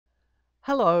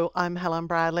Hello, I'm Helen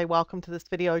Bradley. Welcome to this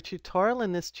video tutorial.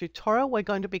 In this tutorial, we're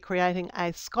going to be creating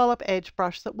a scallop edge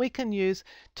brush that we can use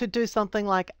to do something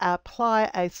like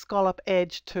apply a scallop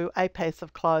edge to a piece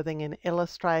of clothing in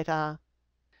Illustrator.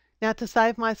 Now, to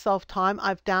save myself time,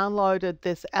 I've downloaded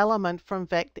this element from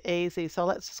VectEasy. So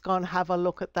let's just go and have a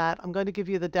look at that. I'm going to give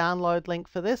you the download link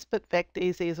for this, but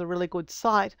VectEasy is a really good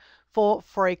site for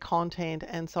free content.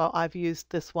 And so I've used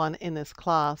this one in this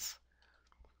class.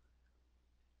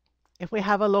 If we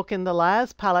have a look in the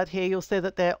layers palette here, you'll see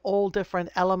that they're all different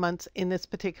elements in this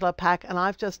particular pack, and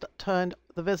I've just turned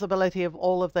the visibility of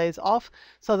all of these off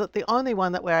so that the only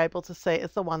one that we're able to see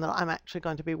is the one that I'm actually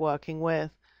going to be working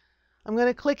with. I'm going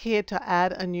to click here to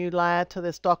add a new layer to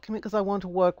this document because I want to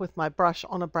work with my brush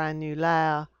on a brand new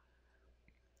layer.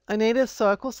 I need a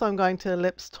circle, so I'm going to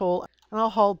ellipse tool and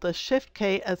I'll hold the shift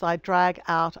key as I drag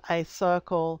out a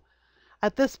circle.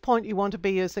 At this point, you want to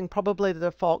be using probably the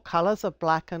default colors of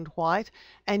black and white,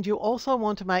 and you also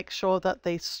want to make sure that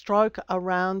the stroke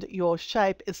around your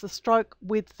shape is the stroke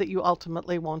width that you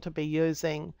ultimately want to be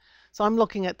using. So I'm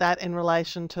looking at that in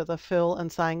relation to the fill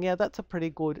and saying, yeah, that's a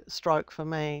pretty good stroke for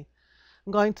me.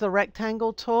 I'm going to the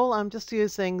rectangle tool. I'm just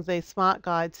using the smart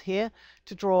guides here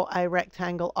to draw a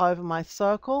rectangle over my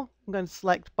circle. I'm going to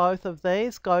select both of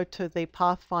these, go to the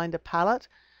Pathfinder palette.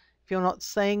 If you're not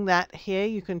seeing that here,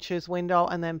 you can choose Window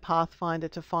and then Pathfinder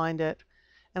to find it.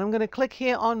 And I'm going to click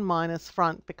here on minus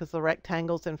front because the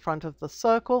rectangle's in front of the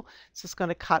circle. It's just going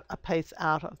to cut a piece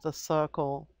out of the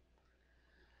circle.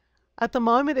 At the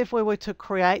moment, if we were to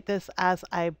create this as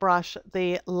a brush,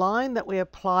 the line that we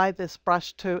apply this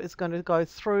brush to is going to go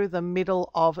through the middle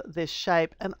of this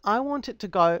shape, and I want it to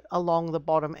go along the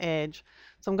bottom edge.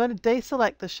 So I'm going to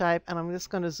deselect the shape and I'm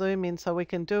just going to zoom in so we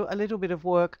can do a little bit of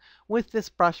work with this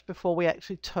brush before we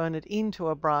actually turn it into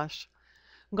a brush.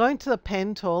 I'm going to the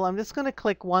pen tool. I'm just going to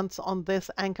click once on this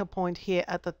anchor point here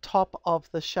at the top of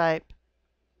the shape.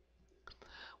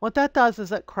 What that does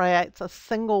is it creates a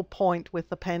single point with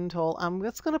the pen tool. I'm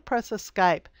just going to press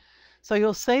escape. So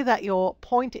you'll see that your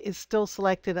point is still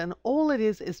selected and all it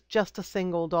is just a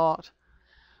single dot.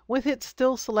 With it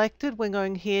still selected, we're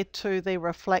going here to the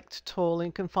reflect tool, and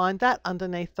you can find that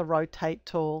underneath the rotate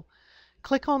tool.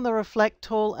 Click on the reflect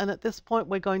tool, and at this point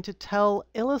we're going to tell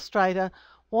Illustrator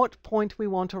what point we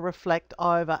want to reflect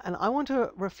over, and I want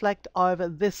to reflect over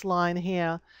this line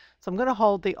here. So I'm going to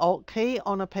hold the Alt key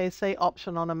on a PC,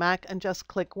 Option on a Mac, and just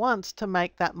click once to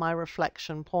make that my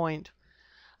reflection point.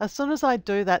 As soon as I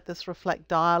do that, this reflect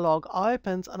dialog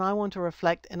opens and I want to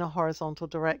reflect in a horizontal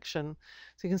direction.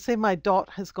 So you can see my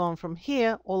dot has gone from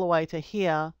here all the way to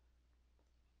here.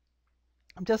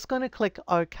 I'm just going to click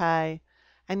OK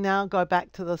and now go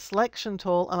back to the selection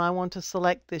tool, and I want to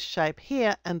select this shape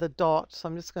here and the dot. So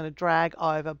I'm just going to drag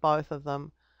over both of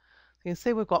them. You can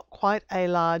see we've got quite a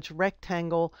large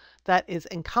rectangle that is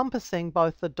encompassing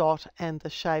both the dot and the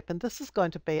shape, and this is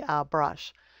going to be our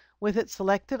brush. With it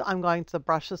selected, I'm going to the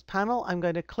brushes panel. I'm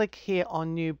going to click here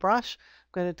on new brush.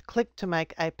 I'm going to click to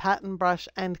make a pattern brush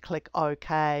and click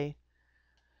OK.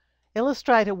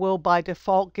 Illustrator will by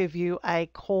default give you a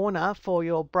corner for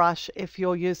your brush if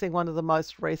you're using one of the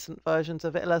most recent versions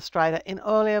of Illustrator. In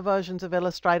earlier versions of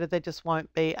Illustrator, there just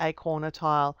won't be a corner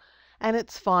tile. And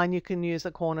it's fine, you can use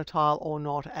a corner tile or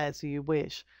not as you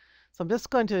wish. So I'm just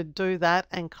going to do that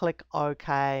and click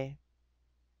OK.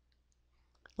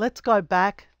 Let's go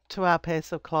back to our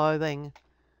piece of clothing.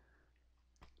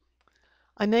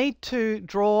 I need to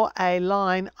draw a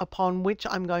line upon which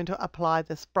I'm going to apply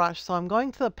this brush. So I'm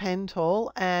going to the pen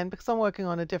tool, and because I'm working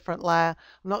on a different layer,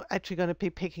 I'm not actually going to be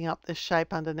picking up this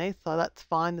shape underneath, so that's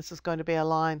fine. This is going to be a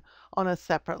line on a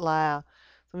separate layer.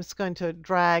 I'm just going to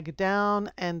drag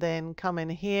down and then come in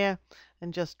here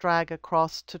and just drag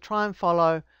across to try and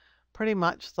follow pretty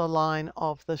much the line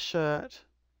of the shirt.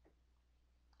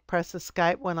 Press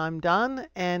escape when I'm done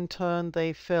and turn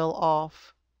the fill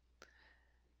off.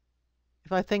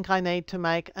 If I think I need to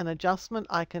make an adjustment,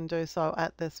 I can do so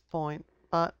at this point,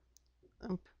 but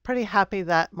I'm pretty happy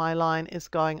that my line is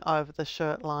going over the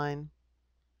shirt line.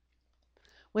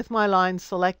 With my line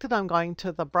selected, I'm going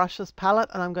to the brushes palette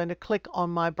and I'm going to click on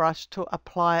my brush to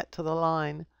apply it to the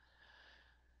line.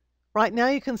 Right now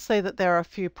you can see that there are a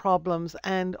few problems,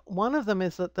 and one of them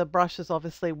is that the brush is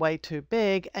obviously way too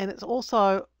big and it's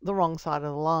also the wrong side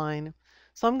of the line.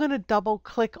 So I'm going to double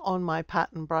click on my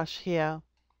pattern brush here.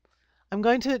 I'm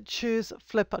going to choose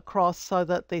flip across so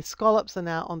that the scallops are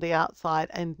now on the outside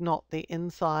and not the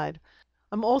inside.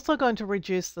 I'm also going to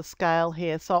reduce the scale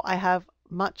here so I have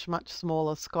much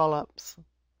smaller scallops.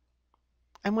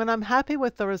 And when I'm happy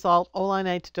with the result, all I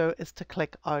need to do is to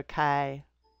click OK.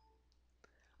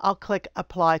 I'll click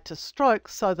Apply to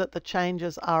Strokes so that the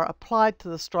changes are applied to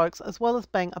the strokes as well as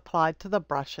being applied to the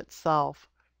brush itself.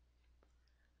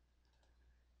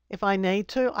 If I need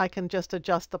to, I can just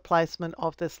adjust the placement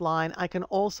of this line. I can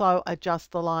also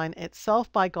adjust the line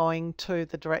itself by going to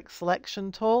the Direct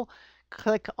Selection tool,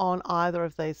 click on either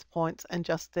of these points and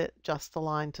just adjust the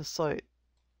line to suit.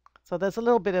 So there's a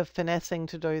little bit of finessing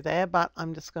to do there, but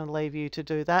I'm just going to leave you to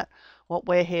do that. What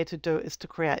we're here to do is to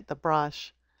create the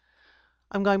brush.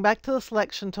 I'm going back to the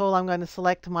selection tool. I'm going to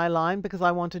select my line because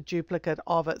I want a duplicate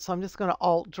of it. So I'm just going to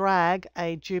Alt drag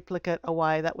a duplicate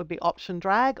away. That would be Option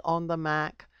drag on the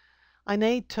Mac. I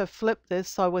need to flip this,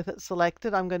 so with it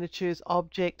selected, I'm going to choose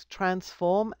Object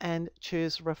Transform and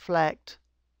choose Reflect.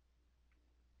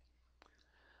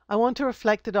 I want to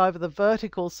reflect it over the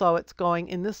vertical so it's going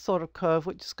in this sort of curve,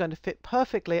 which is going to fit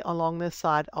perfectly along this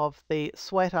side of the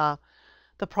sweater.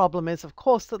 The problem is, of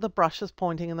course, that the brush is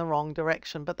pointing in the wrong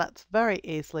direction, but that's very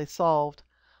easily solved.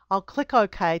 I'll click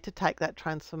OK to take that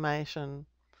transformation.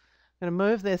 I'm going to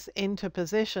move this into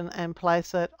position and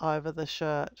place it over the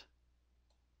shirt.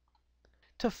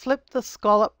 To flip the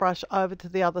scallop brush over to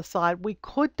the other side, we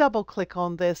could double click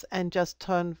on this and just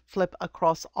flip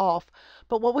across off.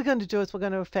 But what we're going to do is we're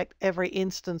going to affect every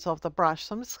instance of the brush.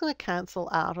 So I'm just going to cancel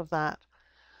out of that.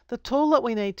 The tool that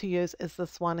we need to use is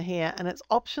this one here, and it's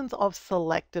Options of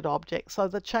Selected Object. So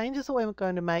the changes that we're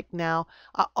going to make now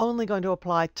are only going to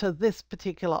apply to this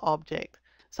particular object.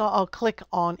 So I'll click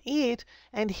on it,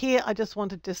 and here I just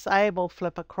want to disable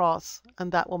Flip Across,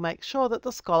 and that will make sure that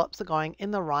the scallops are going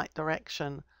in the right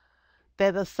direction.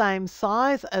 They're the same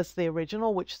size as the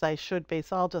original, which they should be,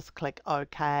 so I'll just click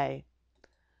OK.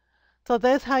 So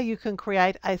there's how you can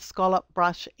create a scallop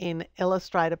brush in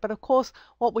Illustrator. But of course,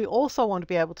 what we also want to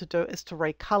be able to do is to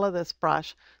recolor this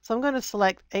brush. So I'm going to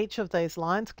select each of these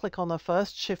lines, click on the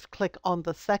first, shift click on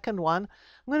the second one.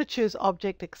 I'm going to choose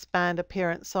Object Expand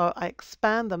Appearance, so I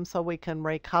expand them so we can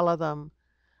recolor them.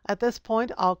 At this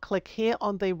point, I'll click here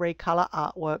on the Recolor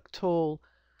Artwork tool.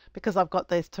 Because I've got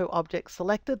these two objects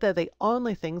selected, they're the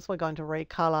only things we're going to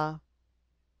recolor.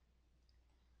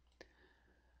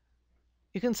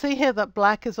 You can see here that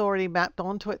black is already mapped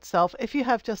onto itself. If you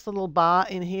have just a little bar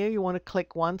in here, you want to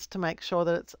click once to make sure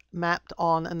that it's mapped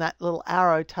on, and that little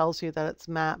arrow tells you that it's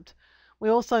mapped. We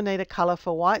also need a color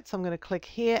for white, so I'm going to click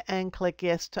here and click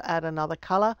yes to add another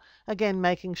color. Again,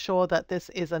 making sure that this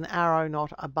is an arrow,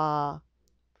 not a bar.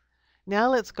 Now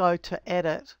let's go to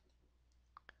Edit.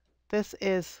 This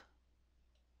is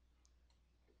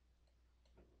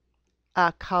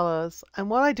our colors, and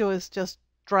what I do is just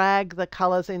drag the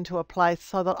colors into a place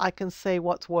so that I can see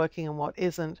what's working and what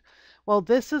isn't. Well,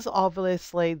 this is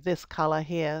obviously this color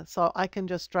here, so I can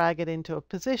just drag it into a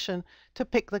position to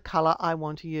pick the color I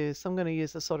want to use. So I'm going to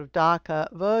use a sort of darker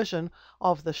version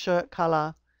of the shirt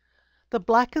color. The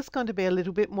black is going to be a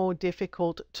little bit more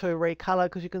difficult to recolor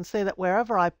because you can see that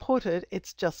wherever I put it,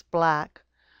 it's just black.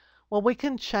 Well, we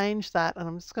can change that, and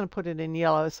I'm just going to put it in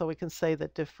yellow so we can see the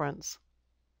difference.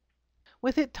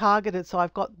 With it targeted, so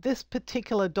I've got this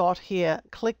particular dot here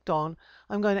clicked on,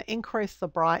 I'm going to increase the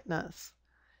brightness.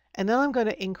 And then I'm going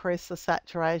to increase the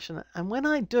saturation. And when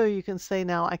I do, you can see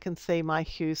now I can see my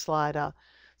hue slider.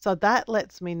 So that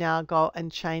lets me now go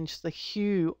and change the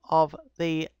hue of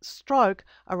the stroke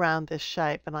around this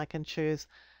shape, and I can choose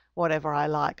whatever I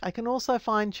like. I can also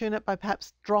fine tune it by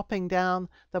perhaps dropping down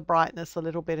the brightness a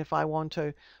little bit if I want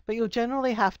to, but you'll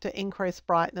generally have to increase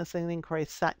brightness and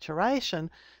increase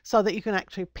saturation so that you can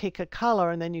actually pick a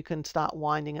color, and then you can start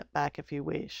winding it back if you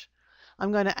wish.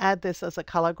 I'm going to add this as a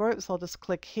color group, so I'll just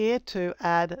click here to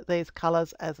add these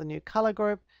colors as a new color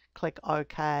group, click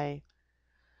OK.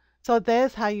 So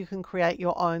there's how you can create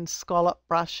your own scallop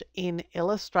brush in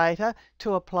Illustrator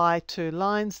to apply to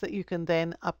lines that you can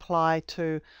then apply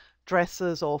to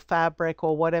dresses or fabric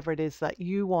or whatever it is that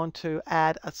you want to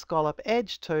add a scallop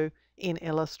edge to in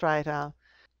Illustrator.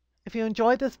 If you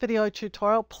enjoyed this video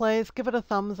tutorial, please give it a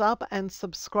thumbs up and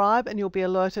subscribe, and you'll be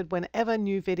alerted whenever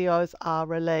new videos are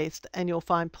released. And you'll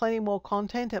find plenty more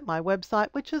content at my website,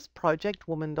 which is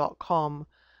projectwoman.com.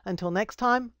 Until next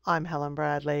time, I'm Helen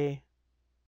Bradley.